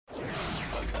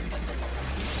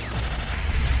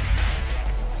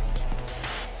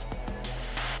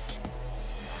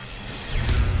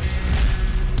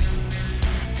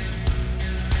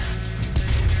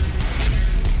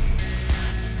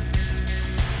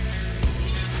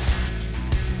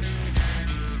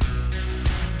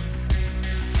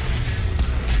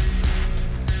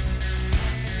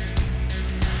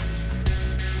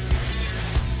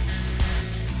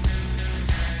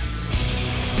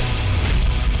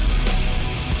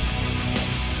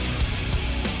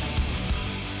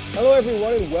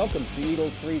everyone, and welcome to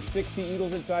Eagles 360.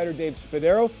 Eagles insider Dave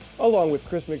Spadaro, along with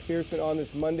Chris McPherson on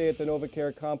this Monday at the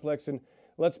NovaCare Complex. And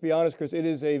let's be honest, Chris, it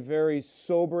is a very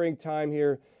sobering time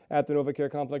here at the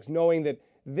NovaCare Complex, knowing that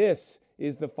this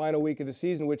is the final week of the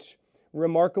season, which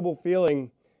remarkable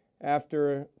feeling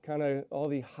after kind of all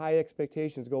the high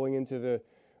expectations going into the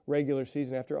regular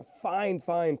season after a fine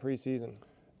preseason.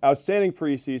 Outstanding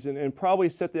preseason, and probably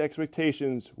set the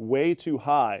expectations way too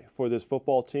high for this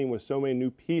football team with so many new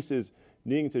pieces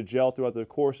needing to gel throughout the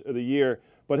course of the year.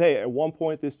 But hey, at one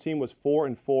point this team was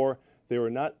 4-4. They were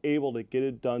not able to get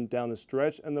it done down the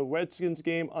stretch, and the Redskins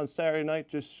game on Saturday night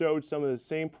just showed some of the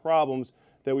same problems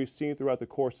that we've seen throughout the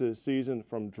course of the season,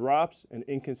 from drops and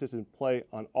inconsistent play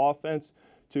on offense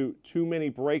to too many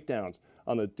breakdowns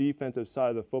on the defensive side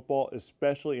of the football,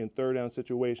 especially in third down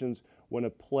situations when a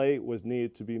play was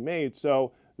needed to be made.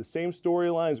 So the same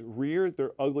storylines reared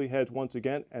their ugly heads once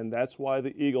again, and that's why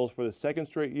the Eagles, for the second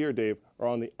straight year, Dave, are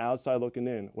on the outside looking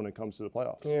in when it comes to the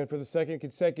playoffs. And for the second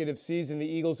consecutive season, the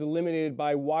Eagles eliminated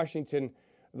by Washington.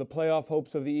 The playoff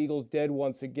hopes of the Eagles dead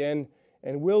once again.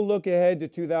 And we'll look ahead to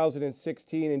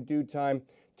 2016 in due time.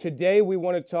 Today, we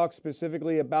want to talk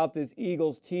specifically about this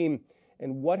Eagles team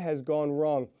and what has gone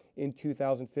wrong in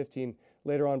 2015.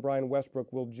 Later on, Brian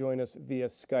Westbrook will join us via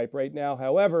Skype. Right now,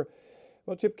 however,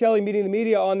 well, Chip Kelly meeting the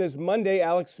media on this Monday.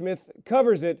 Alex Smith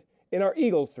covers it in our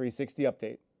Eagles 360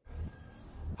 update.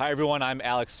 Hi, everyone. I'm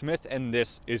Alex Smith, and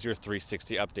this is your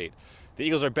 360 update. The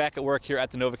Eagles are back at work here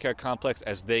at the NovaCare Complex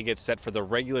as they get set for the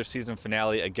regular season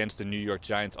finale against the New York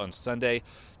Giants on Sunday.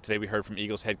 Today we heard from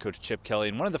Eagles head coach Chip Kelly,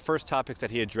 and one of the first topics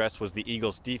that he addressed was the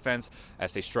Eagles defense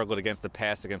as they struggled against the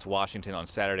pass against Washington on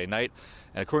Saturday night.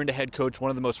 And according to head coach,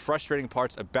 one of the most frustrating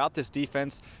parts about this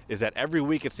defense is that every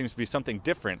week it seems to be something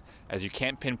different, as you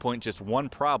can't pinpoint just one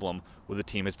problem where the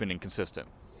team has been inconsistent.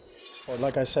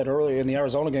 Like I said earlier, in the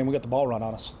Arizona game, we got the ball run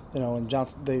on us. And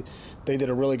Johnson, they did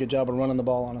a really good job of running the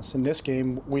ball on us. In this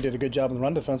game, we did a good job in the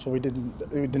run defense, but we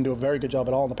didn't do a very good job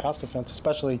at all in the pass defense,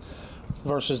 especially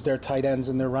versus their tight ends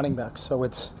and their running backs. So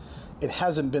it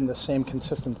hasn't been the same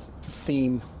consistent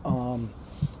theme.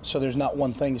 So there's not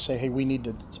one thing to say, hey, we need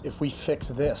to. If we fix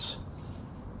this,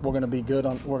 we're going to be good.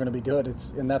 We're going to be good.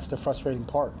 And that's the frustrating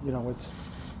part.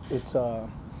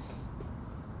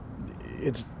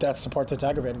 That's the part that's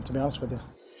aggravating, to be honest with you.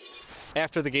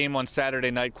 After the game on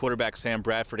Saturday night, quarterback Sam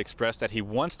Bradford expressed that he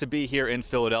wants to be here in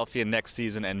Philadelphia next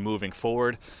season and moving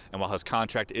forward. And while his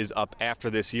contract is up after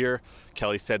this year,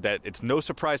 Kelly said that it's no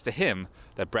surprise to him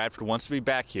that Bradford wants to be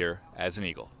back here as an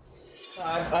Eagle.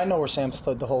 I know where Sam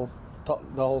stood the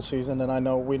whole season, and I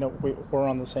know we're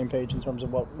on the same page in terms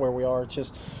of where we are. It's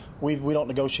just we don't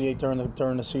negotiate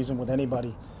during the season with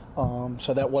anybody,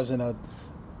 so that wasn't a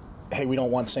hey, we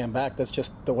don't want Sam back. That's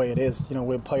just the way it is.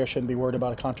 Players shouldn't be worried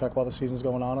about a contract while the season's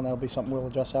going on, and that'll be something we'll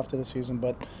address after the season.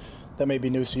 But that may be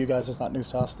news to you guys. It's not news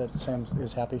to us that Sam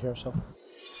is happy here. So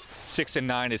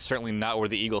 6-9 is certainly not where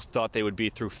the Eagles thought they would be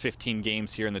through 15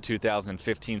 games here in the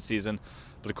 2015 season.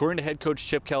 But according to head coach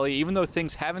Chip Kelly, even though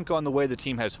things haven't gone the way the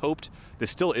team has hoped,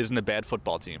 this still isn't a bad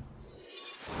football team.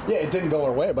 Yeah, it didn't go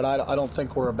our way, but I don't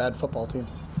think we're a bad football team,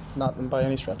 not by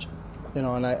any stretch.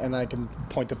 And I can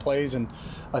point to plays, and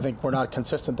I think we're not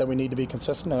consistent that we need to be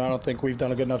consistent, and I don't think we've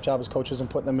done a good enough job as coaches in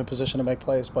putting them in position to make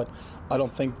plays. But I don't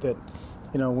think that,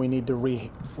 we need to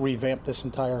revamp this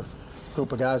entire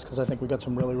group of guys, because I think we got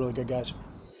some really, really good guys.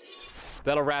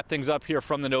 That'll wrap things up here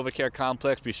from the NovaCare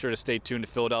Complex. Be sure to stay tuned to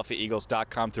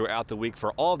PhiladelphiaEagles.com throughout the week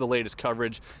for all of the latest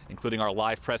coverage, including our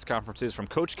live press conferences from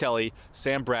Coach Kelly,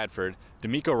 Sam Bradford,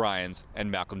 D'Amico Ryans, and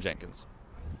Malcolm Jenkins.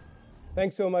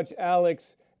 Thanks so much,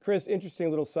 Alex. Chris,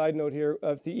 interesting little side note here.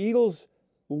 If the Eagles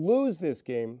lose this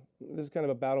game, this is kind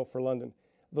of a battle for London.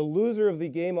 The loser of the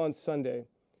game on Sunday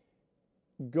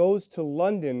goes to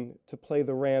London to play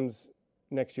the Rams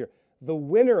next year. The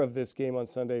winner of this game on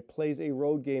Sunday plays a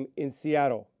road game in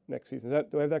Seattle next season.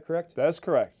 Do I have that correct? That's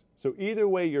correct. So either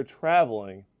way you're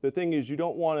traveling, the thing is you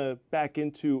don't want to back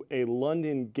into a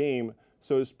London game,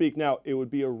 so to speak. Now, it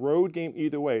would be a road game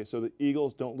either way, so the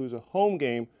Eagles don't lose a home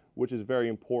game, which is very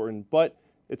important. But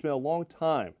it's been a long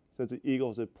time since the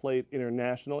Eagles have played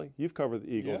internationally. You've covered the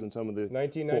Eagles in some of the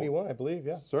 1991, I believe,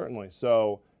 yeah. Certainly.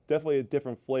 So definitely a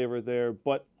different flavor there.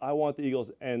 But I want the Eagles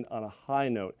to end on a high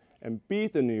note and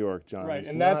beat the New York Giants. Right,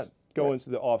 and not that's go into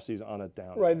the offseason on a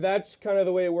down. Right, that's kind of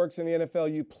the way it works in the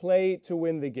NFL. You play to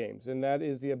win the games, and that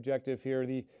is the objective here.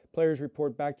 The players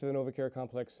report back to the NovaCare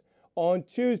Complex on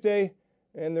Tuesday,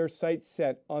 and their sights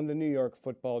set on the New York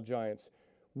Football Giants.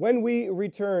 When we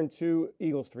return to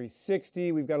Eagles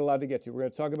 360, we've got a lot to get to. We're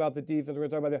going to talk about the defense. We're going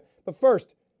to talk about that. But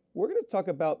first, we're going to talk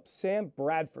about Sam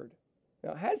Bradford.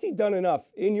 Now, has he done enough,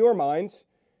 in your minds,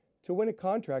 to win a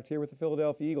contract here with the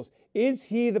Philadelphia Eagles? Is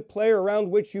he the player around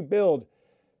which you build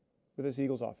with this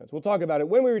Eagles offense? We'll talk about it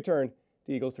when we return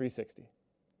to Eagles 360.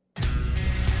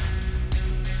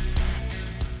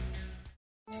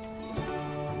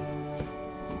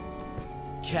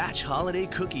 Catch holiday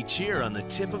cookie cheer on the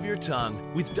tip of your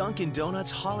tongue with Dunkin'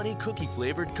 Donuts holiday cookie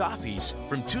flavored coffees.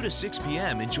 From 2 to 6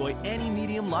 p.m., enjoy any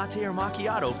medium latte or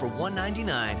macchiato for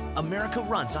 $1.99. America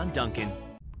runs on Dunkin'.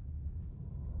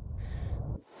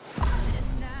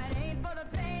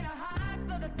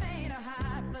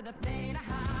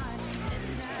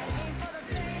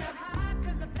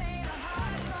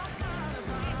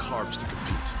 Carbs to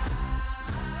compete.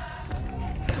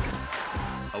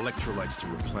 Electrolytes to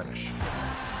replenish.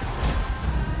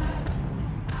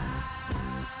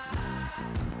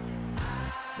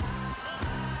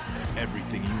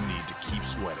 Everything you need to keep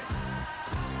sweating.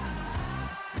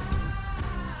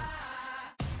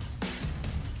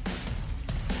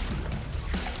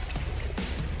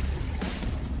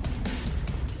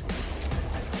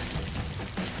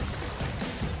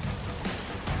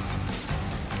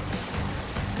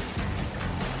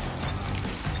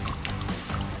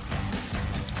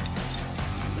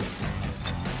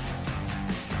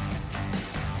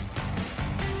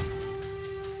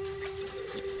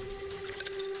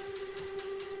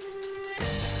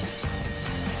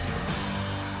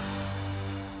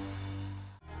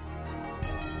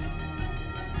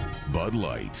 Bud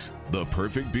Light, the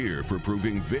perfect beer for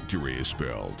proving victory is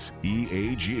spelled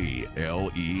E-A-G-L-E-S.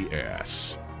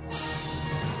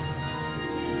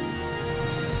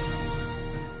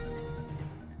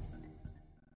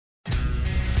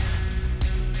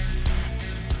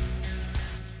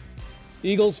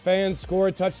 Eagles fans, score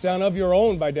a touchdown of your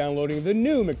own by downloading the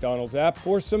new McDonald's app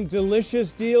for some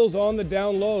delicious deals on the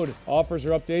download. Offers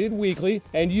are updated weekly,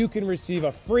 and you can receive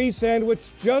a free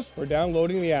sandwich just for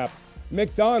downloading the app.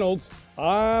 McDonald's,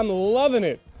 I'm loving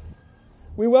it.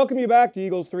 We welcome you back to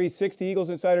Eagles 360. Eagles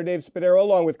insider Dave Spadaro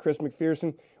along with Chris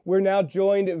McPherson. We're now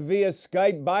joined via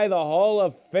Skype by the Hall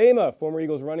of Famer, former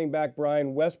Eagles running back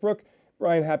Brian Westbrook.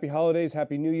 Brian, happy holidays,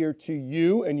 happy New Year to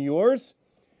you and yours.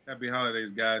 Happy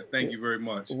holidays, guys. Thank you very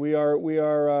much. We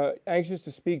are anxious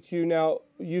to speak to you now.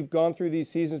 You've gone through these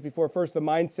seasons before. First, the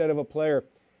mindset of a player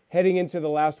heading into the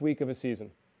last week of a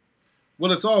season.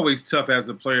 Well, it's always tough as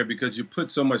a player because you put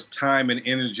so much time and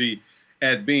energy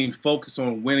at being focused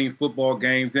on winning football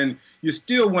games, and you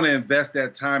still want to invest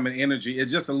that time and energy.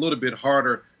 It's just a little bit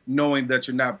harder knowing that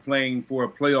you're not playing for a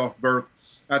playoff berth.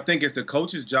 I think it's the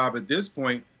coach's job at this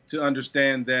point to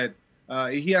understand that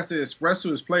he has to express to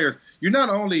his players, you're not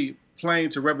only playing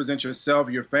to represent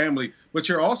yourself, your family, but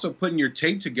you're also putting your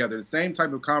tape together, the same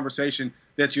type of conversation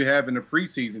that you have in the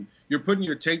preseason. You're putting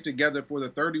your tape together for the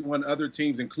 31 other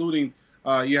teams, including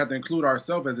you have to include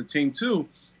ourselves as a team too,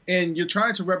 and you're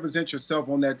trying to represent yourself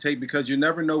on that tape because you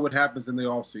never know what happens in the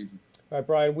offseason. All right,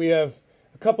 Brian, we have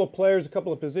a couple of players, a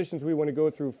couple of positions we want to go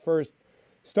through first.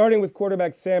 Starting with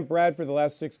quarterback Sam Bradford, the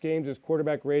last 6 games, his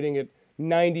quarterback rating at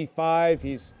 95.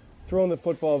 He's thrown the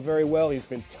football very well. He's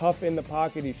been tough in the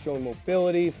pocket. He's shown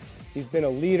mobility. He's been a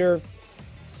leader.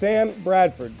 Sam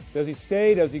Bradford, does he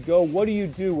stay? Does he go? What do you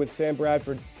do with Sam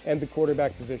Bradford and the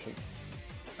quarterback position?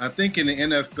 I think in the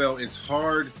NFL, it's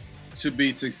hard to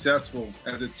be successful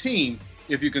as a team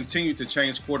if you continue to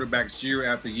change quarterbacks year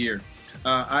after year.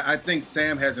 I think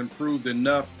Sam has improved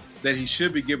enough that he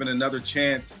should be given another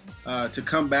chance to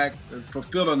come back,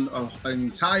 fulfill an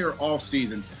entire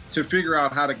offseason to figure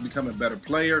out how to become a better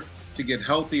player, to get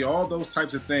healthy, all those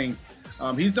types of things.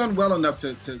 He's done well enough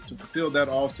to fulfill that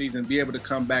offseason, be able to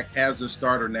come back as a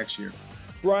starter next year.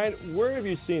 Brian, where have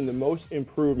you seen the most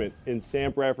improvement in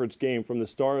Sam Bradford's game from the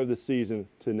start of the season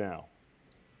to now?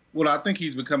 Well, I think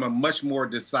he's become a much more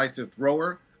decisive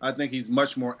thrower. I think he's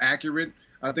much more accurate.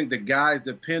 I think the guys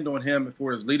depend on him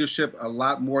for his leadership a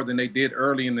lot more than they did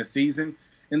early in the season.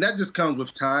 And that just comes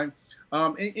with time.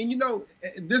 And you know,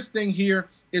 this thing here,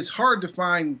 it's hard to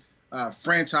find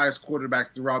franchise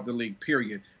quarterbacks throughout the league,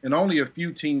 period. And only a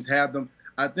few teams have them.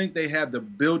 I think they have the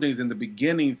buildings and the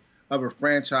beginnings of a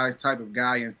franchise type of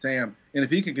guy in Sam. And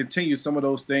if he can continue some of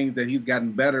those things that he's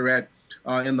gotten better at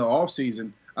in the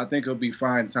offseason, I think he'll be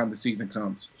fine time the season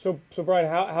comes. So Brian,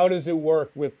 how does it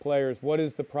work with players? What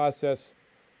is the process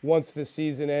once the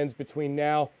season ends between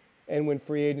now and when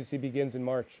free agency begins in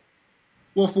March?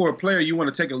 Well, for a player, you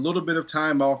want to take a little bit of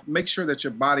time off, make sure that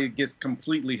your body gets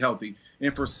completely healthy.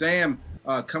 And for Sam,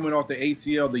 coming off the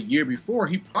ACL the year before,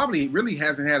 he probably really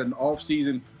hasn't had an off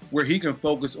season where he can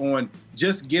focus on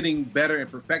just getting better and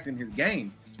perfecting his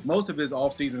game. Most of his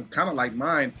off season, kind of like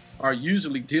mine, are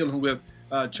usually dealing with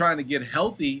trying to get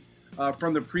healthy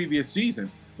from the previous season.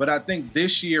 But I think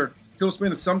this year, he'll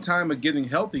spend some time of getting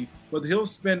healthy, but he'll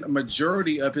spend a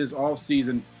majority of his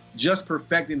offseason just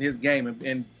perfecting his game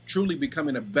and truly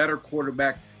becoming a better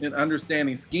quarterback and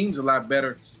understanding schemes a lot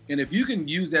better. And if you can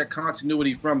use that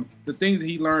continuity from the things that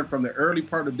he learned from the early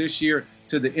part of this year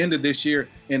to the end of this year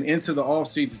and into the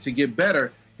offseason to get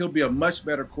better, he'll be a much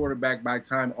better quarterback by the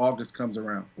time August comes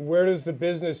around. Where does the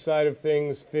business side of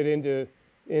things fit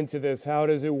into this? How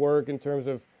does it work in terms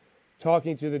of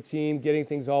talking to the team, getting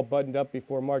things all buttoned up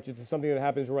before March? Is it something that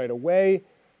happens right away?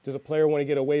 Does a player want to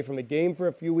get away from the game for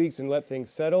a few weeks and let things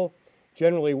settle?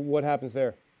 Generally, what happens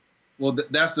there? Well,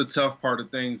 that's the tough part of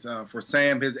things for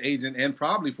Sam, his agent, and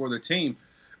probably for the team.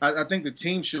 I think the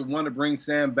team should want to bring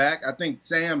Sam back. I think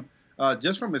Sam,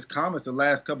 just from his comments the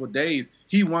last couple of days,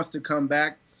 he wants to come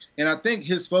back. And I think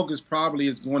his focus probably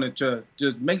is going to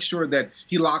just make sure that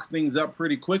he locks things up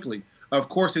pretty quickly. Of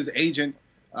course, his agent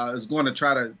is going to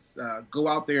try to go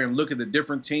out there and look at the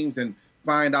different teams and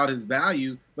find out his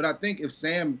value. But I think if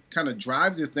Sam kind of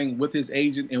drives this thing with his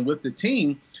agent and with the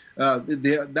team,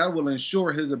 that will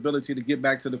ensure his ability to get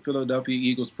back to the Philadelphia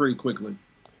Eagles pretty quickly.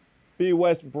 B.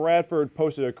 West, Bradford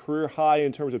posted a career high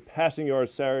in terms of passing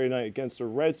yards Saturday night against the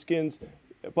Redskins.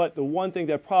 But the one thing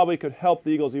that probably could help the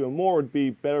Eagles even more would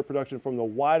be better production from the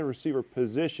wide receiver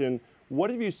position. What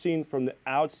have you seen from the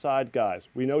outside guys?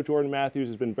 We know Jordan Matthews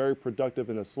has been very productive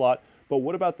in the slot, but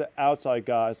what about the outside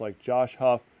guys like Josh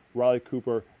Huff, Riley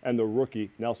Cooper, and the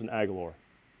rookie Nelson Agholor?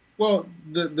 Well,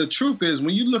 the truth is,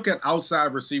 when you look at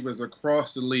outside receivers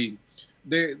across the league,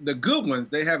 the good ones,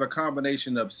 they have a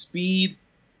combination of speed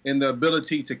and the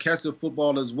ability to catch the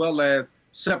football as well as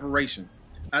separation.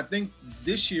 I think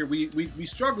this year we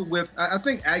struggle with, I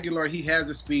think Agholor, he has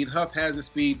the speed, Huff has the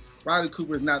speed, Riley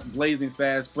Cooper is not blazing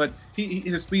fast, but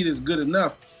his speed is good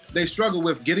enough. They struggle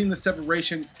with getting the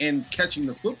separation and catching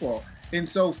the football. And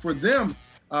so for them,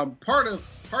 part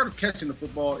of catching the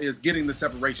football is getting the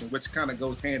separation, which kind of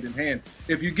goes hand in hand.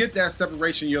 If you get that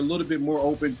separation, you're a little bit more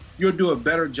open. You'll do a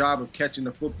better job of catching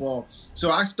the football. So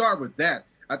I start with that.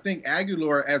 I think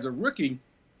Agholor, as a rookie,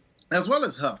 as well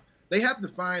as Huff, they have to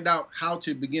find out how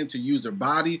to begin to use their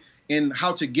body and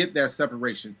how to get that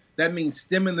separation. That means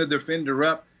stemming the defender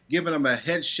up, giving them a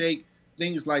head shake,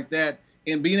 things like that,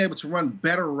 and being able to run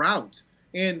better routes.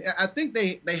 And I think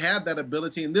they have that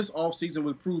ability, and this offseason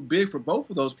would prove big for both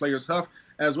of those players, Huff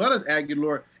as well as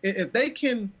Agholor. If they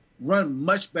can run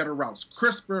much better routes,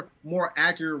 crisper, more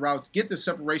accurate routes, get the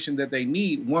separation that they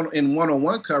need in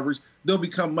one-on-one coverage, they'll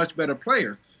become much better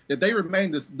players. If they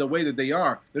remain the way that they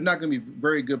are, they're not going to be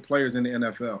very good players in the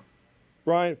NFL.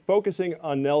 Brian, focusing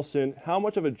on Nelson, how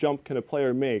much of a jump can a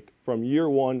player make from year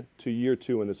one to year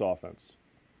two in this offense?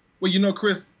 Well,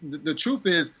 Chris, the truth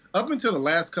is, up until the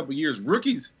last couple of years,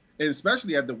 rookies, and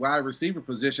especially at the wide receiver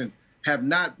position, have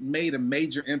not made a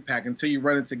major impact until you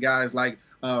run into guys like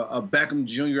a Beckham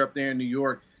Jr. up there in New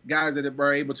York, guys that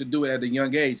are able to do it at a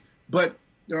young age. But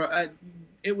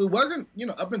it wasn't,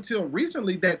 up until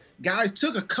recently that guys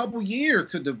took a couple years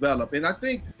to develop. And I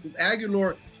think with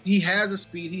Agholor, he has the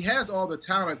speed, he has all the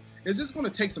talents. It's just going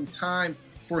to take some time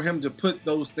for him to put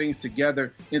those things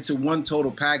together into one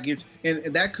total package. And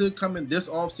that could come in this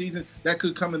offseason, that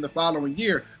could come in the following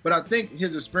year. But I think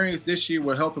his experience this year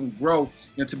will help him grow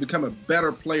and to become a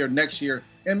better player next year.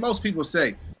 And most people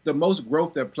say the most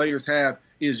growth that players have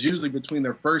is usually between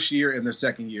their first year and their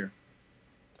second year.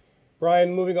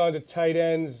 Brian, moving on to tight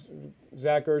ends,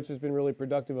 Zach Ertz has been really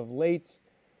productive of late.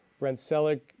 Brent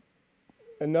Celek,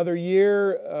 another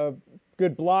year,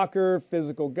 good blocker,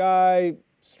 physical guy,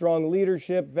 strong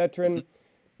leadership, veteran,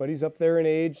 but he's up there in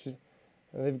age.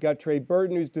 They've got Trey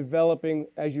Burton, who's developing.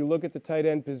 As you look at the tight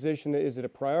end position, is it a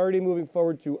priority moving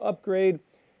forward to upgrade?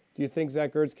 Do you think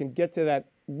Zach Ertz can get to that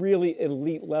really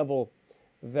elite level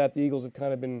that the Eagles have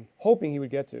kind of been hoping he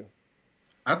would get to?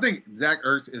 I think Zach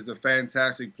Ertz is a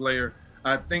fantastic player.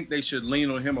 I think they should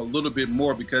lean on him a little bit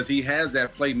more because he has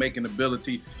that playmaking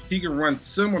ability. He can run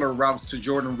similar routes to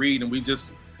Jordan Reed, and we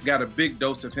just got a big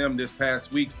dose of him this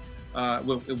past week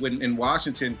in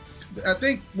Washington. I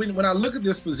think when I look at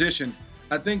this position,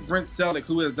 I think Brent Celek,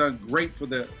 who has done great for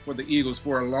the Eagles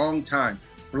for a long time,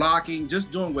 blocking,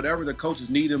 just doing whatever the coaches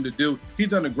need him to do, he's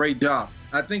done a great job.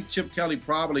 I think Chip Kelly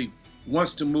probably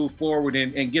wants to move forward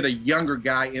and get a younger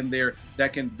guy in there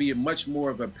that can be much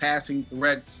more of a passing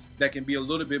threat, that can be a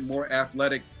little bit more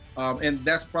athletic. And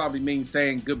that's probably means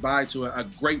saying goodbye to a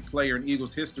great player in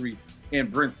Eagles history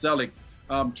in Brent Celek.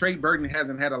 Trey Burton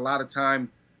hasn't had a lot of time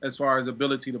as far as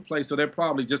ability to play, so they'll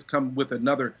probably just come with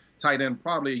another tight end,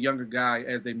 probably a younger guy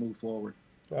as they move forward.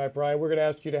 All right, Brian, we're going to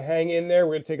ask you to hang in there.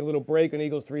 We're going to take a little break on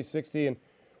Eagles 360, and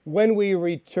when we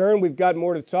return, we've got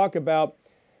more to talk about.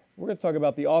 We're going to talk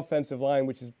about the offensive line,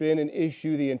 which has been an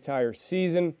issue the entire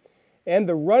season, and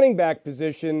the running back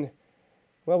position.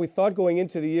 Well, we thought going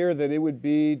into the year that it would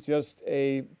be just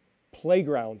a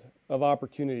playground of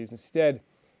opportunities. Instead,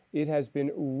 it has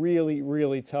been really,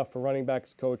 really tough for running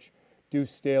backs coach Deuce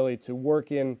Staley to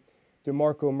work in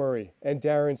DeMarco Murray and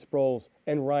Darren Sproles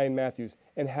and Ryan Matthews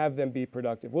and have them be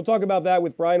productive. We'll talk about that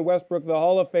with Brian Westbrook, the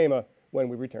Hall of Famer, when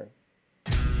we return.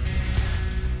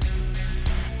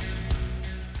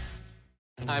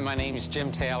 Hi, my name is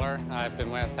Jim Taylor. I've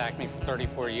been with Acme for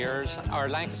 34 years. Our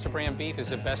Lancaster brand beef is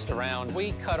the best around.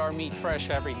 We cut our meat fresh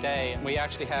every day. We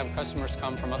actually have customers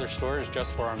come from other stores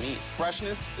just for our meat.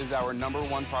 Freshness is our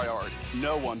 #1 priority.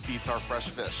 No one beats our fresh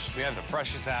fish. We have the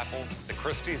freshest apples, the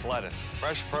Christie's lettuce.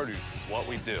 Fresh produce is what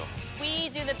we do. We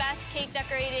do the best cake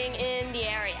decorating in the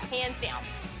area, hands down.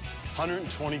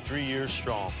 123 years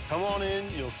strong. Come on in,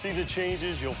 you'll see the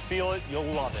changes, you'll feel it, you'll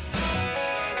love it.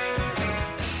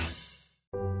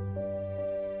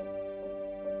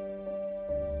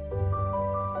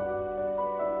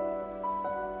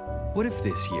 What if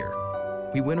this year,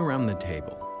 we went around the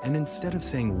table and instead of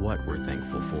saying what we're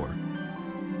thankful for,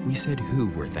 we said who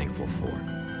we're thankful for?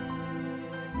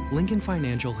 Lincoln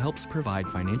Financial helps provide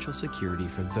financial security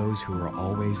for those who are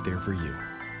always there for you.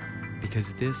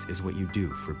 Because this is what you do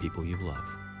for people you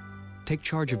love. Take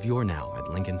charge of your now at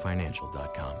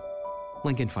LincolnFinancial.com.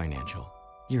 Lincoln Financial,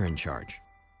 you're in charge.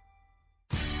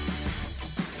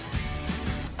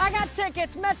 I got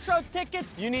tickets, Metro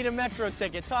tickets. You need a Metro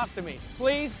ticket. Talk to me,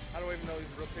 please. How do I even know these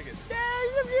are real tickets?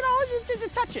 You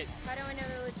just touch it. How do I know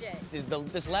they're legit? Is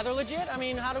this leather legit? I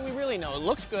mean, how do we really know? It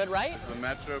looks good, right? Is the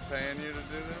Metro paying you to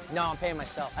do this? No, I'm paying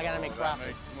myself. I gotta make profit.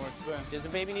 That makes more sense. Does the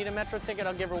baby need a Metro ticket?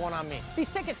 I'll give her one on me. These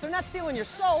tickets, they're not stealing your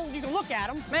soul. You can look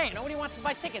at them. Man, nobody wants to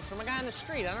buy tickets from a guy on the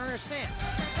street. I don't understand.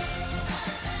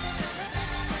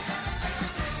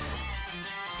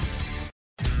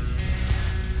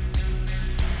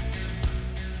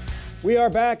 We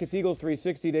are back. It's Eagles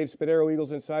 360. Dave Spadaro,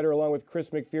 Eagles Insider, along with Chris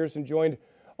McPherson, joined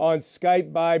on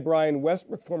Skype by Brian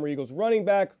Westbrook, former Eagles running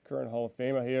back, current Hall of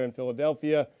Famer here in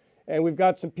Philadelphia. And we've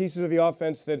got some pieces of the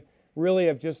offense that really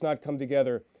have just not come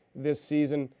together this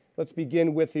season. Let's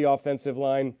begin with the offensive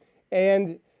line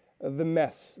and the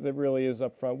mess that really is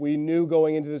up front. We knew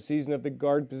going into the season that the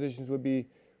guard positions would be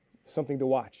something to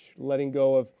watch, letting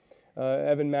go of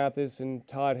Evan Mathis and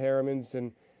Todd Harriman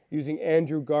and using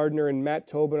Andrew Gardner and Matt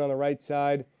Tobin on the right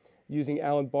side, using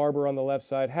Alan Barber on the left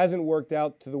side. Hasn't worked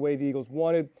out to the way the Eagles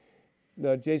wanted.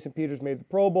 Jason Peters made the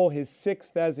Pro Bowl, his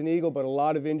 6th as an Eagle, but a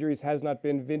lot of injuries. Has not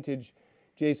been vintage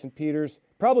Jason Peters.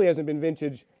 Probably hasn't been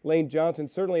vintage Lane Johnson.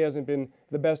 Certainly hasn't been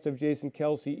the best of Jason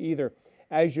Kelce either.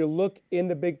 As you look in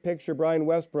the big picture, Brian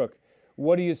Westbrook,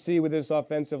 what do you see with this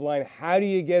offensive line? How do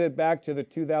you get it back to the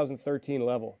 2013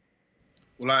 level?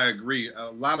 Well, I agree.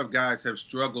 A lot of guys have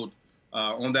struggled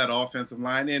on that offensive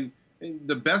line. And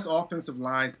the best offensive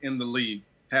lines in the league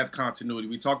have continuity.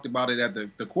 We talked about it at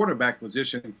the quarterback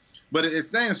position, but it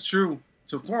stands true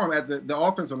to form at the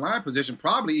offensive line position,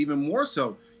 probably even more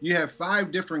so. You have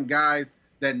 5 different guys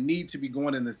that need to be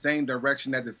going in the same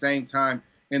direction at the same time.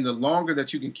 And the longer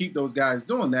that you can keep those guys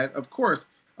doing that, of course,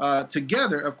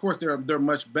 together, of course, they're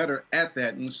much better at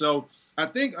that. And so I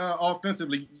think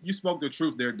offensively, you spoke the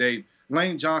truth there, Dave.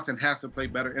 Lane Johnson has to play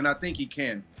better, and I think he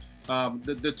can.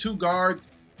 The 2 guards,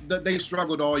 they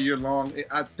struggled all year long.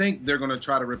 I think they're going to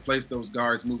try to replace those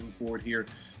guards moving forward here.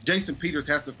 Jason Peters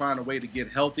has to find a way to get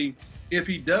healthy. If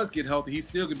he does get healthy, he's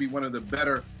still going to be one of the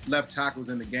better left tackles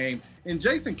in the game. And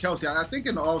Jason Kelce, I think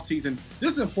in the offseason,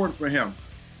 this is important for him.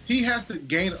 He has to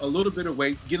gain a little bit of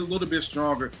weight, get a little bit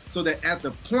stronger, so that at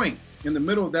the point in the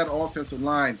middle of that offensive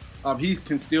line, he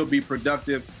can still be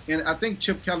productive. And I think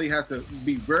Chip Kelly has to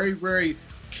be very, very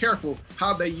careful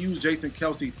how they use Jason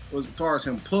Kelce as far as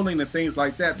him pulling and things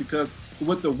like that, because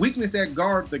with the weakness at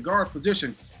the guard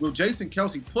position, with Jason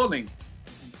Kelce pulling,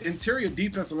 interior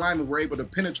defensive linemen were able to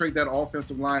penetrate that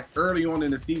offensive line early on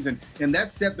in the season, and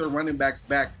that set their running backs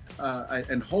back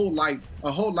a whole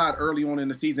lot early on in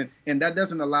the season, and that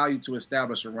doesn't allow you to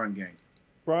establish a run game.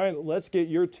 Brian, let's get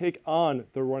your take on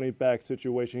the running back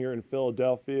situation here in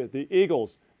Philadelphia. The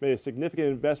Eagles made a significant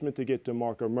investment to get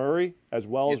DeMarco Murray as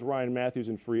well as Ryan Matthews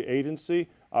in free agency.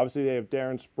 Obviously, they have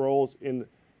Darren Sproles in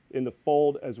the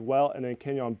fold as well, and then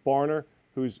Kenyon Barner,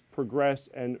 who's progressed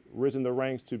and risen the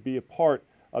ranks to be a part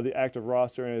of the active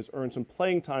roster and has earned some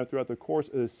playing time throughout the course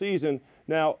of the season.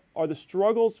 Now, are the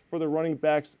struggles for the running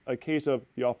backs a case of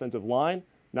the offensive line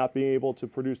not being able to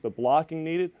produce the blocking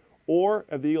needed, or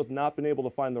have the Eagles not been able to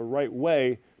find the right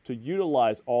way to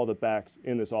utilize all the backs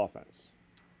in this offense?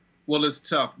 Well, it's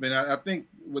tough, man. I think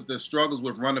with the struggles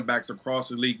with running backs across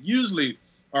the league, usually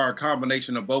are a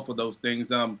combination of both of those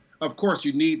things. Of course,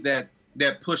 you need that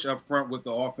push up front with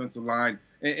the offensive line.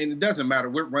 And it doesn't matter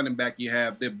what running back you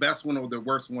have, the best one or the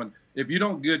worst one. If you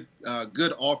don't get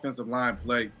good offensive line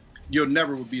play, you'll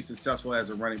never be successful as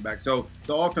a running back. So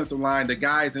the offensive line, the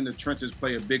guys in the trenches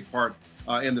play a big part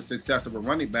in the success of a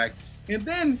running back. And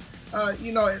then,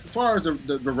 as far as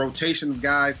the rotation of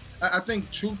guys, I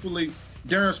think truthfully,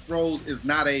 Darren Sproles is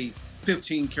not a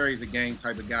 15 carries a game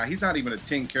type of guy. He's not even a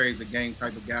 10 carries a game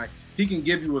type of guy. He can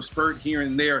give you a spurt here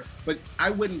and there, but I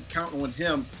wouldn't count on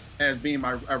him as being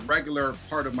a regular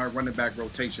part of my running back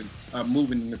rotation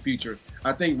moving in the future.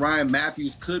 I think Ryan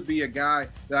Matthews could be a guy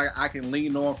that I can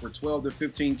lean on for 12 to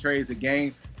 15 carries a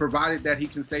game, provided that he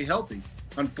can stay healthy.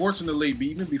 Unfortunately,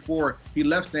 even before he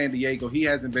left San Diego, he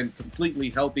hasn't been completely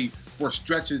healthy for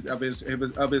stretches of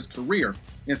his career.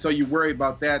 And so you worry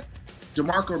about that.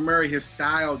 DeMarco Murray, his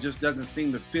style just doesn't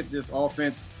seem to fit this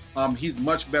offense. He's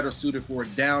much better suited for a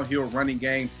downhill running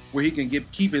game where he can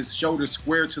keep his shoulders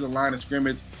square to the line of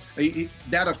scrimmage.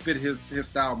 That'll fit his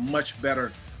style much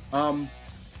better. And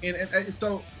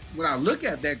so when I look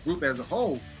at that group as a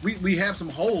whole, we have some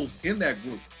holes in that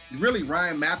group. Really,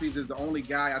 Ryan Matthews is the only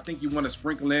guy. I think you want to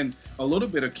sprinkle in a little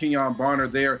bit of Kenyon Barner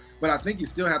there, but I think you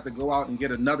still have to go out and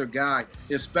get another guy,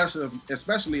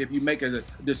 especially if you make a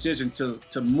decision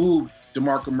to move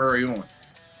DeMarco Murray on.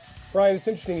 Brian, it's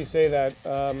interesting you say that.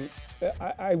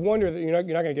 I wonder that you're not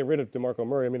going to get rid of DeMarco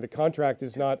Murray. I mean, the contract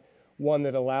is not one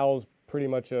that allows pretty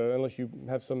much, unless you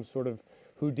have some sort of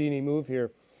Houdini move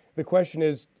here. The question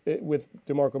is, with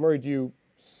DeMarco Murray, do you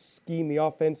scheme the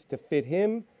offense to fit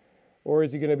him, or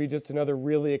is he going to be just another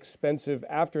really expensive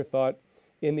afterthought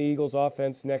in the Eagles'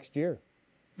 offense next year?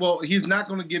 Well, he's not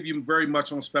going to give you very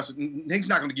much on special. He's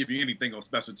not going to give you anything on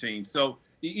special teams. So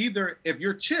either if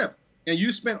you're Chip and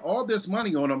you spent all this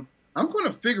money on him, I'm going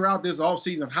to figure out this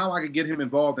offseason how I can get him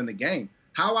involved in the game,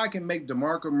 how I can make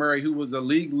DeMarco Murray, who was a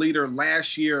league leader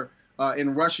last year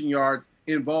in rushing yards,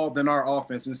 involved in our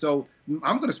offense. And so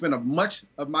I'm going to spend much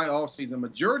of my offseason,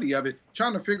 majority of it,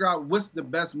 trying to figure out what's the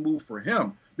best move for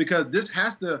him, because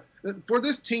for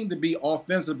this team to be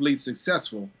offensively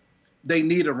successful, they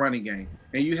need a running game.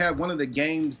 And you have one of the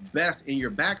game's best in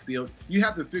your backfield. You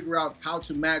have to figure out how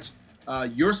to match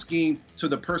your scheme to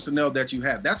the personnel that you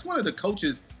have. That's one of the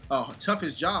coaches'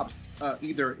 toughest jobs,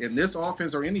 either in this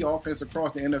offense or any offense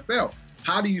across the NFL.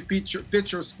 How do you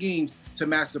fit your schemes to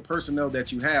match the personnel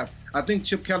that you have? I think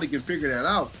Chip Kelly can figure that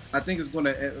out. I think it's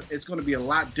going to be a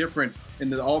lot different,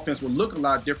 and the offense will look a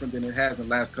lot different than it has in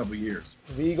the last couple of years.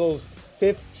 The Eagles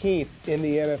 15th in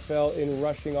the NFL in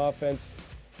rushing offense,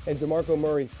 and DeMarco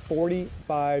Murray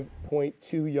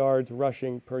 45.2 yards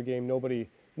rushing per game.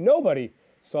 Nobody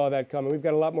saw that coming. We've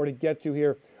got a lot more to get to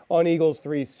here on Eagles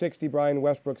 360. Brian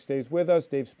Westbrook stays with us,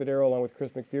 Dave Spadaro along with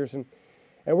Chris McPherson.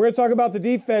 And we're going to talk about the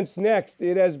defense next.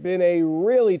 It has been a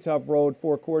really tough road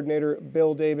for coordinator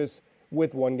Bill Davis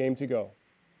with one game to go.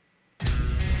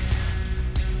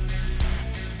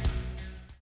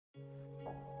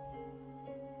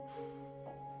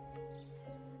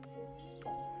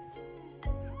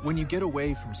 When you get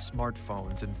away from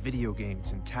smartphones and video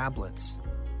games and tablets,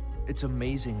 it's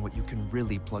amazing what you can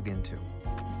really plug into.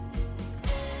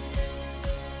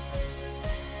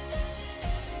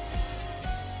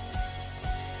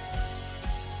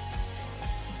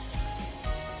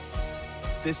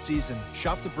 This season,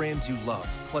 shop the brands you love,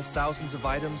 plus thousands of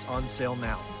items on sale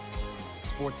now.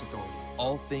 Sports Authority,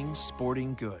 all things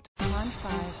sporting good.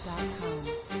 On5.com.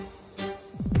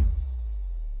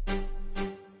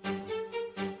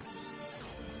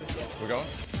 We're going?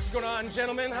 What's going on,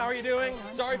 gentlemen? How are you doing?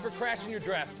 Sorry for crashing your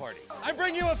draft party. I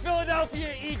bring you a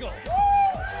Philadelphia Eagle.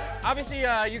 Obviously,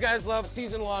 you guys love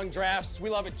season-long drafts.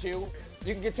 We love it too.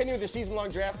 You can continue with the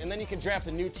season-long draft, and then you can draft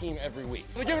a new team every week.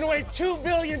 We're giving away $2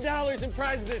 billion in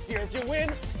prizes this year. If you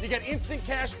win, you get instant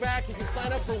cash back. You can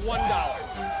sign up for $1.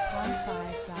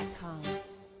 On5.com.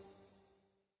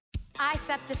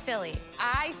 I-SEPTA Philly.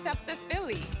 I-SEPTA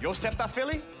Philly. Yo SEPTA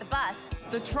Philly? The bus.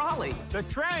 The trolley. The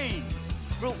train.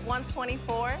 Route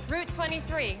 124. Route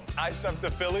 23. I-SEPTA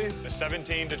Philly, the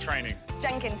 17 to training.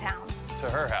 Jenkintown.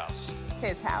 To her house.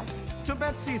 His house. To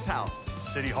Betsy's house.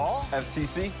 City Hall.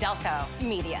 FTC. Delco.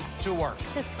 Media. To work.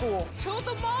 To school. To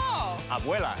the mall.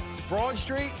 Abuelas. Broad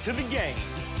Street. To the game.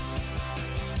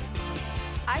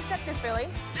 I-SEPTA Philly.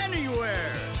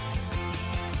 Anywhere.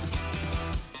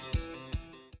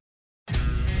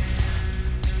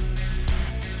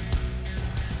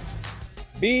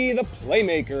 Be the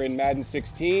playmaker in Madden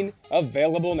 16,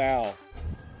 available now.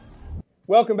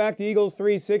 Welcome back to Eagles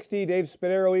 360. Dave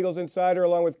Spadaro, Eagles Insider,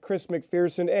 along with Chris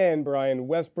McPherson and Brian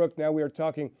Westbrook. Now we are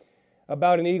talking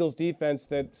about an Eagles defense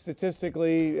that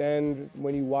statistically and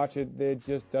when you watch it, it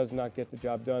just does not get the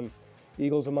job done.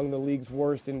 Eagles among the league's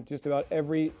worst in just about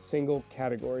every single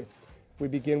category. We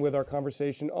begin with our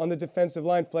conversation on the defensive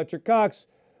line. Fletcher Cox,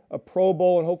 a Pro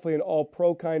Bowl and hopefully an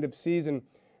All-Pro kind of season,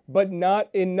 but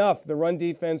not enough. The run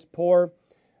defense poor,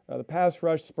 the pass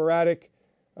rush sporadic,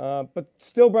 but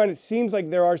still, Brian, it seems like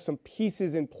there are some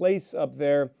pieces in place up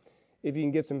there if you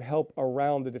can get some help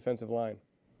around the defensive line.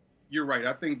 You're right.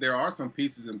 I think there are some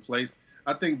pieces in place.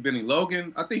 I think Benny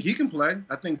Logan, I think he can play.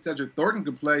 I think Cedric Thornton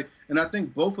can play. And I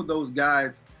think both of those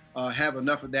guys have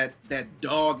enough of that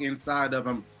dog inside of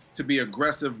them to be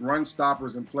aggressive run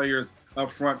stoppers and players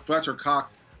up front. Fletcher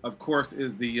Cox, of course,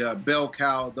 is the bell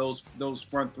cow, those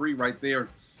front three right there.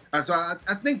 So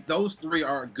I think those three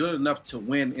are good enough to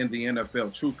win in the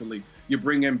NFL, truthfully. You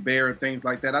bring in Bear and things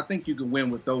like that. I think you can win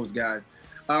with those guys.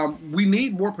 We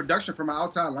need more production from our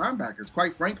outside linebackers.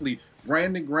 Quite frankly,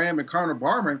 Brandon Graham and Connor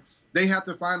Barman, they have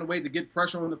to find a way to get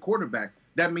pressure on the quarterback.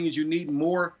 That means you need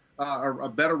more, a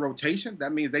better rotation.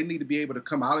 That means they need to be able to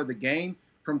come out of the game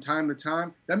from time to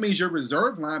time. That means your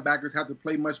reserve linebackers have to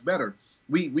play much better.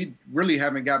 We really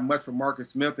haven't got much from Marcus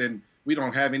Smith, and we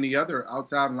don't have any other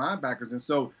outside linebackers. And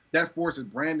so that forces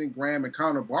Brandon Graham and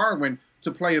Connor Barwin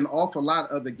to play an awful lot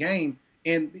of the game.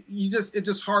 And it's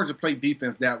just hard to play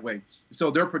defense that way.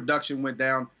 So their production went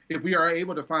down. If we are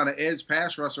able to find an edge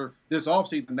pass rusher this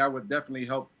offseason, that would definitely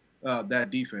help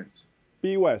that defense.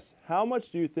 B. West, how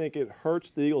much do you think it hurts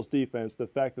the Eagles defense, the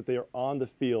fact that they are on the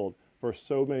field for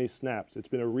so many snaps? It's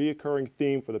been a reoccurring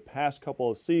theme for the past couple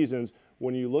of seasons.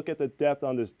 When you look at the depth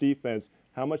on this defense,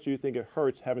 how much do you think it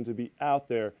hurts having to be out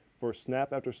there for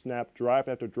snap after snap, drive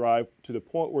after drive, to the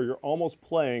point where you're almost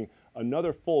playing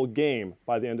another full game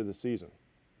by the end of the season?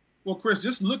 Well, Chris,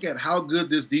 just look at how good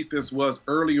this defense was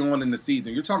early on in the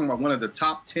season. You're talking about one of the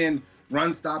top 10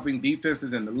 run-stopping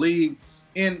defenses in the league.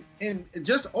 And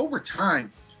just over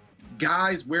time,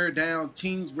 guys wear down,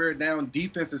 teams wear down,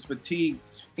 defenses fatigue.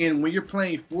 And when you're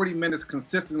playing 40 minutes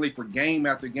consistently for game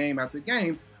after game after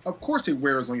game, of course it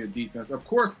wears on your defense. Of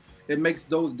course, it makes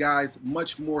those guys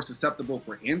much more susceptible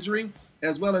for injury,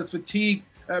 as well as fatigue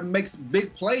makes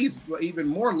big plays even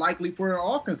more likely for an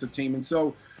offensive team. And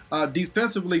so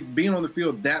defensively, being on the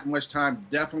field that much time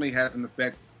definitely has an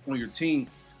effect on your team.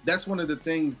 That's one of the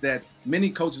things that many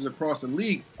coaches across the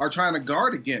league are trying to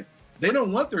guard against. They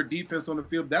don't want their defense on the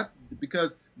field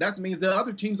because that means the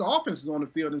other team's offense is on the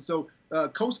field. And so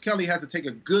Coach Kelly has to take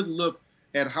a good look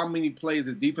at how many plays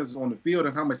his defense is on the field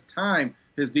and how much time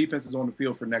his defense is on the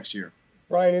field for next year.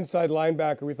 Brian, inside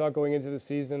linebacker, we thought going into the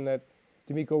season that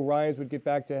D'Amico Ryans would get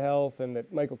back to health and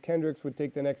that Michael Kendricks would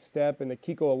take the next step and that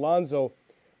Kiko Alonso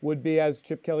would be, as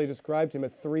Chip Kelly described him, a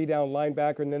three-down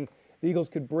linebacker. And then the Eagles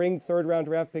could bring third-round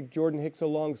draft pick Jordan Hicks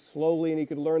along slowly and he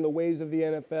could learn the ways of the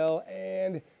NFL.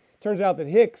 And it turns out that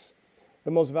Hicks,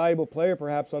 the most valuable player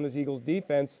perhaps on this Eagles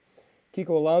defense,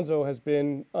 Kiko Alonso has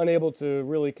been unable to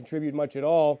really contribute much at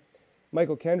all.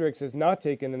 Michael Kendricks has not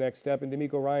taken the next step, and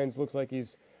D'Amico Ryans looks like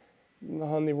he's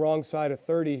on the wrong side of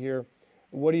 30 here.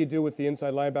 What do you do with the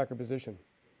inside linebacker position?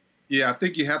 Yeah, I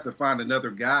think you have to find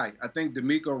another guy. I think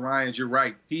D'Amico Ryans, you're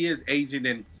right. He is aging,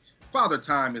 and Father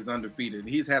Time is undefeated.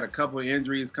 He's had a couple of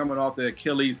injuries coming off the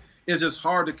Achilles. It's just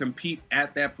hard to compete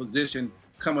at that position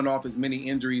coming off as many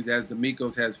injuries as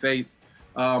D'Amico's has faced.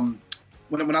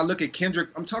 When I look at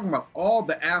Kendricks, I'm talking about all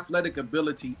the athletic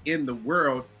ability in the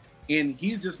world, and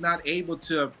he's just not able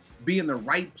to be in the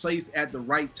right place at the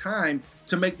right time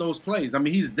to make those plays. I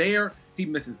mean, he's there, he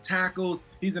misses tackles,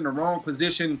 he's in the wrong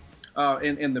position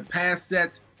in the pass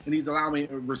sets, and he's allowing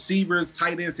receivers,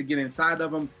 tight ends to get inside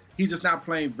of him. He's just not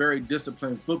playing very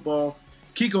disciplined football.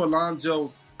 Kiko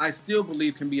Alonso, I still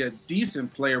believe, can be a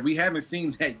decent player. We haven't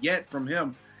seen that yet from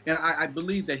him, and I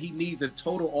believe that he needs a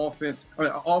total offense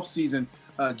offseason,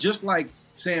 just like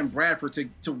Sam Bradford,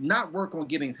 to not work on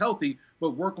getting healthy,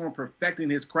 but work on perfecting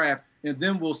his craft, and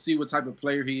then we'll see what type of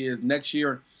player he is next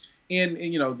year. And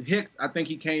you know, Hicks, I think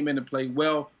he came in and played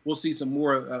well. We'll see some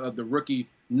more of the rookie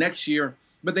next year,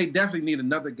 but they definitely need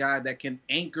another guy that can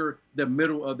anchor the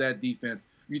middle of that defense.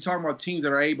 You're talking about teams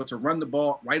that are able to run the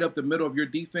ball right up the middle of your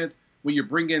defense. When you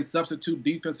bring in substitute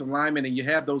defensive linemen and you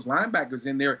have those linebackers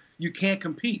in there, you can't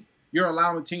compete. You're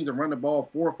allowing teams to run the ball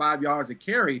 4 or 5 yards a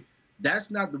carry.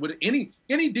 That's not what any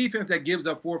defense that gives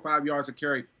up 4 or 5 yards a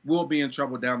carry will be in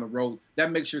trouble down the road.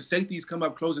 That makes your safeties come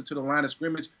up closer to the line of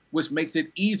scrimmage, which makes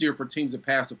it easier for teams to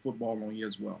pass the football on you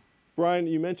as well. Brian,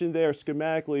 you mentioned there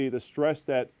schematically the stress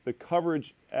that the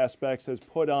coverage aspects has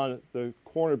put on the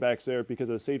cornerbacks there because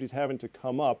of the safeties having to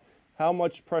come up. How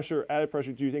much pressure, added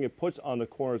pressure, do you think it puts on the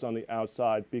corners on the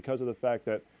outside because of the fact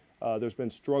that there's been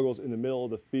struggles in the middle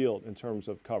of the field in terms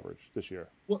of coverage this year.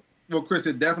 Well, Chris,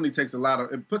 it definitely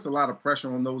puts a lot of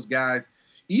pressure on those guys.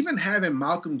 Even having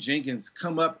Malcolm Jenkins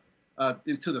come up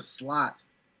into the slot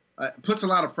puts a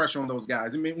lot of pressure on those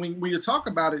guys. I mean, when you talk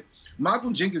about it,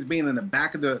 Malcolm Jenkins being in the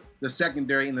back of the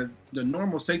secondary in the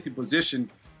normal safety position,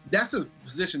 that's a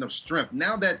position of strength.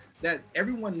 Now that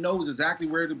everyone knows exactly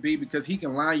where to be because he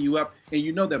can line you up, and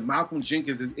you know that Malcolm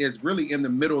Jenkins is really in the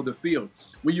middle of the field.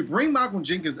 When you bring Malcolm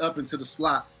Jenkins up into the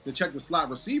slot to check the slot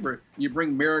receiver, you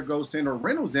bring Maragos in or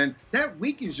Reynolds in, that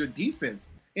weakens your defense.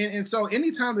 And so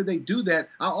anytime that they do that,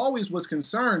 I always was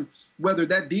concerned whether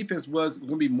that defense was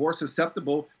going to be more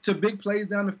susceptible to big plays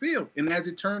down the field. And as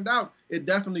it turned out, it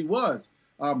definitely was.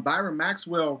 Byron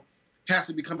Maxwell has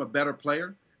to become a better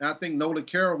player. And I think Nolan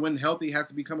Carroll, when healthy, has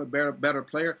to become a better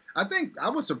player. I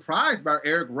was surprised by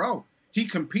Eric Rowe. He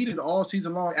competed all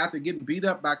season long after getting beat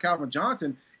up by Calvin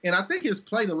Johnson. And I think his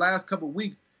play the last couple of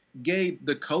weeks gave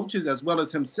the coaches as well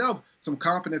as himself some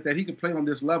confidence that he could play on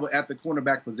this level at the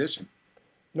cornerback position.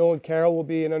 Nolan Carroll will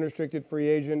be an unrestricted free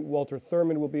agent. Walter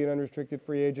Thurman will be an unrestricted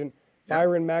free agent. Yep.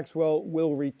 Byron Maxwell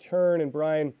will return. And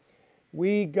Brian,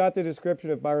 we got the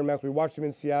description of Byron Maxwell. We watched him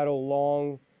in Seattle,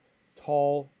 long,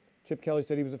 tall. Chip Kelly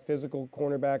said he was a physical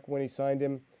cornerback when he signed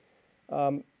him.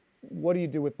 What do you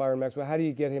do with Byron Maxwell? How do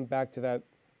you get him back to that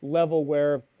level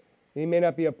where he may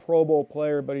not be a Pro Bowl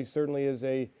player, but he certainly is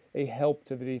a help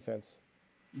to the defense?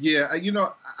 Yeah,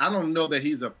 I don't know that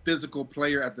he's a physical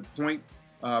player at the point.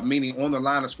 Meaning on the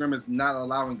line of scrimmage, not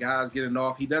allowing guys getting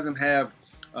off. He doesn't have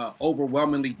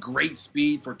overwhelmingly great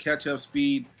speed for catch-up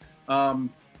speed.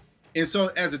 And so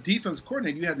as a defensive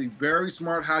coordinator, you have to be very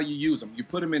smart how you use them. You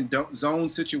put them in zone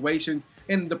situations.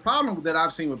 And the problem that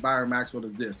I've seen with Byron Maxwell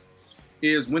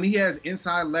is when he has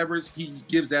inside leverage, he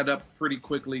gives that up pretty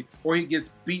quickly, or he gets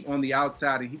beat on the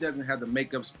outside and he doesn't have the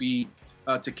makeup speed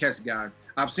to catch guys.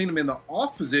 I've seen him in the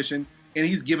off position and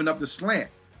he's giving up the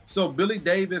slant. So Billy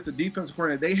Davis, the defensive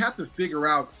coordinator, they have to figure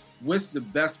out what's the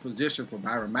best position for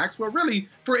Byron Maxwell, really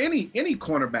for any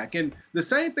cornerback. And the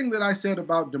same thing that I said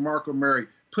about DeMarco Murray,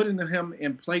 putting him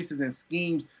in places and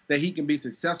schemes that he can be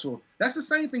successful, that's the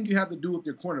same thing you have to do with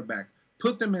your cornerbacks.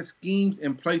 Put them in schemes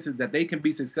and places that they can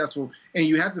be successful, and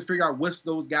you have to figure out what's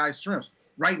those guys' strengths.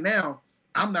 Right now,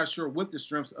 I'm not sure what the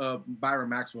strengths of Byron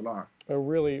Maxwell are.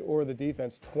 Or the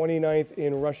defense. 29th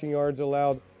in rushing yards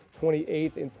allowed,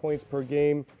 28th in points per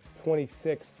game,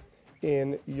 26th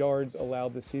in yards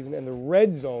allowed this season. And the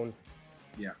red zone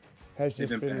has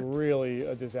just been really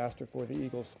a disaster for the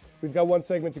Eagles. We've got one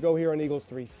segment to go here on Eagles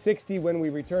 360. When we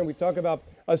return, we talk about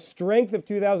a strength of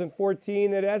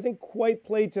 2014 that hasn't quite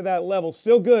played to that level.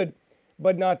 Still good,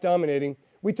 but not dominating.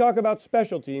 We talk about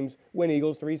special teams when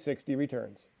Eagles 360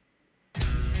 returns.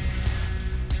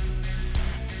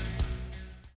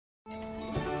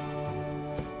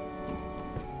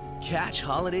 Catch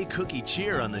holiday cookie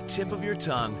cheer on the tip of your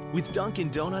tongue with Dunkin'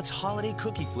 Donuts holiday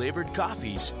cookie flavored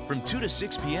coffees. From 2 to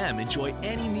 6 p.m., enjoy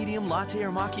any medium latte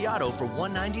or macchiato for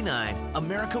 $1.99.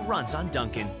 America runs on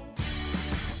Dunkin'.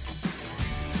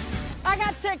 I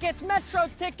got tickets, Metro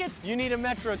tickets. You need a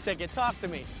Metro ticket. Talk to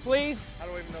me, please. How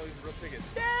do we even know these are real tickets?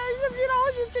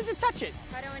 You just touch it.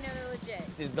 How do I know they're legit?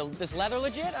 Is this leather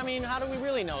legit? I mean, how do we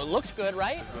really know? It looks good,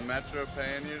 right? Is the Metro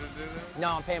paying you to do this? No,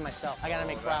 I'm paying myself. I gotta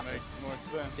make profit. That makes more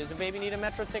sense. Does the baby need a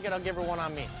Metro ticket? I'll give her one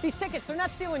on me. These tickets, they're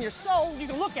not stealing your soul. You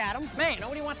can look at them. Man,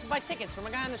 nobody wants to buy tickets from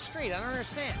a guy on the street. I don't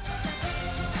understand.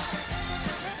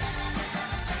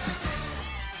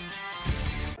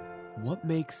 What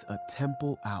makes a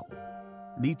temple owl?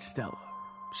 Meet Stella.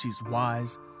 She's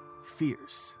wise,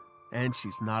 fierce, and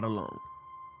she's not alone.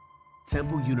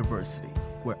 Temple University,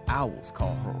 where owls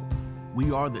call home.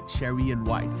 We are the cherry and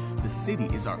white. The city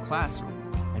is our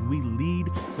classroom, and we lead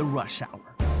the rush hour,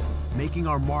 making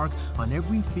our mark on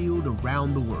every field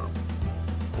around the world.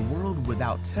 A world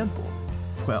without Temple,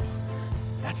 well,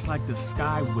 that's like the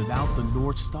sky without the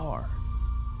North Star.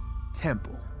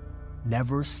 Temple,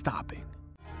 never stopping.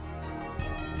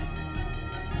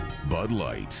 Bud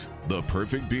Light, the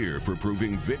perfect beer for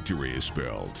proving victory is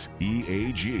spelled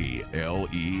E-A-G-L-E-S.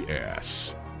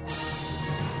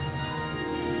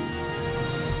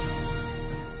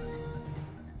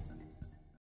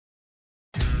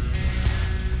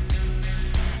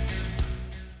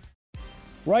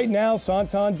 Right now,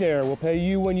 Santander will pay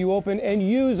you when you open and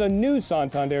use a new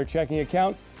Santander checking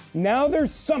account. Now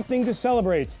there's something to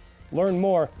celebrate. Learn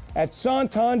more at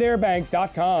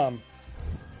santanderbank.com.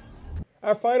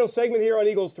 Our final segment here on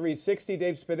Eagles 360,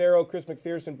 Dave Spadaro, Chris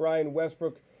McPherson, Brian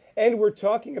Westbrook, and we're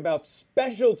talking about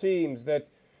special teams that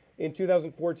in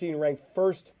 2014 ranked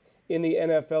first in the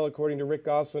NFL, according to Rick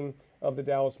Gosselin of the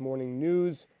Dallas Morning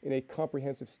News, in a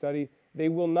comprehensive study They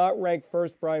will not rank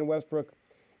first, Brian Westbrook,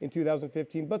 in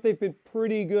 2015, but they've been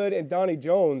pretty good, and Donnie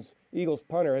Jones, Eagles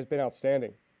punter, has been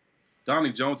outstanding.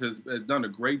 Donnie Jones has done a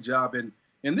great job.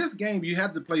 In this game, you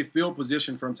had to play field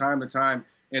position from time to time,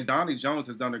 and Donnie Jones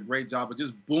has done a great job of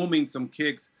just booming some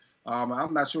kicks.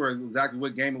 I'm not sure exactly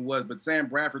what game it was, but Sam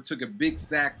Bradford took a big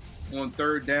sack on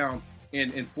third down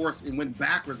and went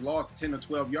backwards, lost 10 or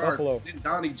 12 yards. Buffalo. Then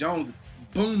Donnie Jones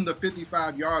boomed the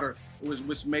 55-yarder,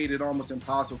 which made it almost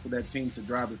impossible for that team to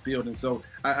drive the field. And so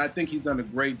I think he's done a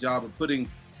great job of putting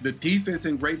the defense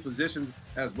in great positions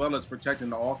as well as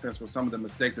protecting the offense for some of the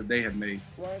mistakes that they have made.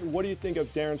 Ryan, what do you think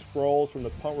of Darren Sproles from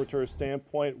the punt return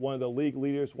standpoint? One of the league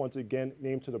leaders, once again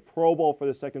named to the Pro Bowl for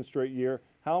the second straight year.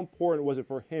 How important was it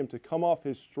for him to come off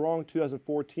his strong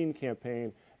 2014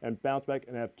 campaign and bounce back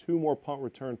and have 2 more punt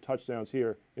return touchdowns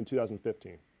here in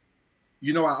 2015?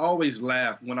 You know, I always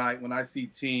laugh when I see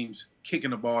teams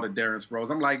kicking the ball to Darren Sproles.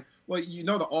 I'm like, well, you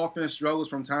know, the offense struggles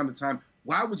from time to time.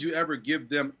 Why would you ever give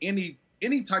them any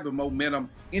type of momentum,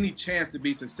 any chance to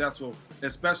be successful,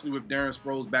 especially with Darren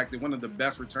Sproles back there, one of the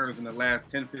best returners in the last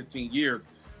 10, 15 years?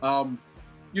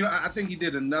 You know, I think he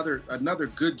did another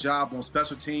good job on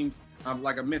special teams.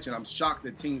 Like I mentioned, I'm shocked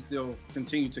that teams still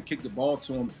continue to kick the ball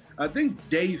to him. I think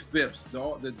Dave Phipps,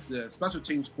 the special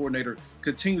teams coordinator,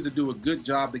 continues to do a good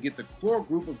job to get the core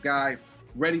group of guys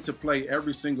ready to play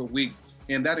every single week.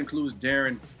 And that includes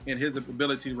Darren, and his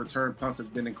ability to return punts has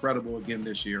been incredible again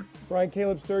this year. Brian,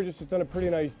 Caleb Sturgis has done a pretty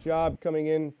nice job coming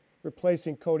in,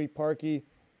 replacing Cody Parkey,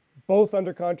 both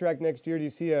under contract next year. Do you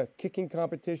see a kicking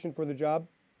competition for the job?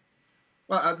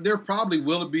 Well, there probably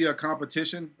will be a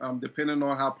competition, depending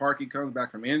on how Parkey comes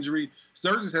back from injury.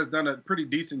 Sturgis has done a pretty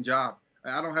decent job.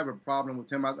 I don't have a problem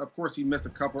with him. Of course, he missed a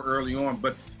couple early on,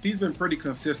 but he's been pretty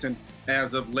consistent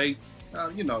as of late.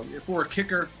 You know, for a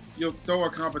kicker, you'll throw a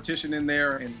competition in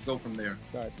there and go from there.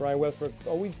 All right, Brian Westbrook.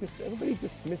 Everybody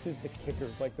dismisses the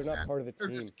kickers like they're not part of the team.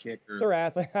 They're just kickers. They're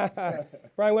athletes.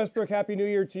 Brian Westbrook, Happy New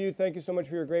Year to you. Thank you so much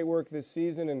for your great work this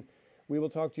season, and we will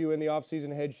talk to you in the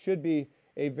offseason ahead. Should be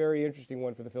a very interesting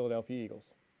one for the Philadelphia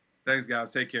Eagles. Thanks,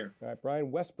 guys. Take care. All right,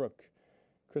 Brian Westbrook,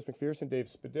 Chris McPherson, Dave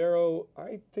Spadaro.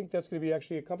 I think that's going to be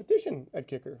actually a competition at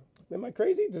kicker. Am I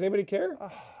crazy? Does anybody care?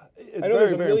 It's I know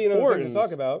there's a very million other important. things to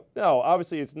talk about. No,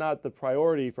 obviously it's not the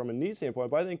priority from a need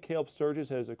standpoint, but I think Caleb Sturgis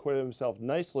has acquitted himself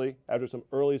nicely after some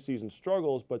early season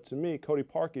struggles. But to me, Cody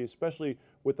Parkey, especially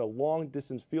with the long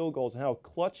distance field goals and how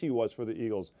clutch he was for the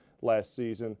Eagles last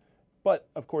season. But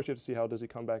of course, you have to see how does he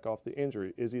come back off the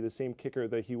injury. Is he the same kicker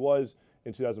that he was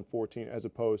in 2014 as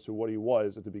opposed to what he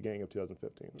was at the beginning of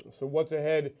 2015? So what's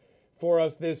ahead for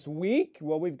us this week?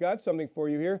 Well, we've got something for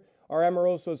you here. Our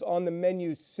Amoroso's on the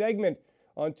menu segment.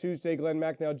 On Tuesday, Glenn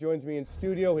Macnow joins me in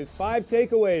studio. His 5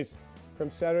 takeaways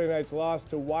from Saturday night's loss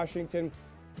to Washington.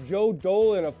 Joe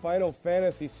Dolan, a Final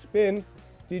Fantasy spin.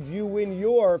 Did you win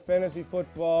your fantasy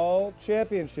football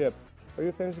championship? Are you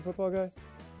a fantasy football guy?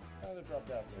 They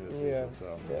dropped out this Yeah.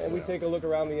 season, so. And we take a look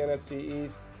around the NFC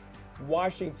East.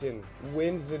 Washington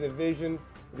wins the division.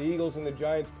 The Eagles and the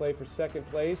Giants play for second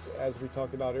place, as we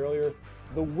talked about earlier.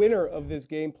 The winner of this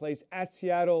game plays at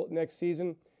Seattle next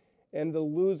season, and the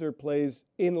loser plays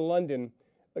in London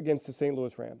against the St.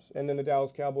 Louis Rams. And then the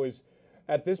Dallas Cowboys,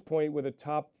 at this point, with a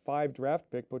top 5 draft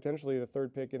pick, potentially the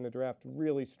 3rd pick in the draft,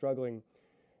 really struggling.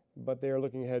 But they are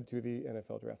looking ahead to the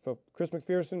NFL draft. So Chris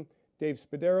McPherson, Dave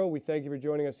Spadaro, we thank you for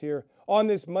joining us here on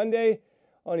this Monday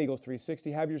on Eagles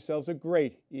 360. Have yourselves a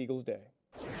great Eagles day.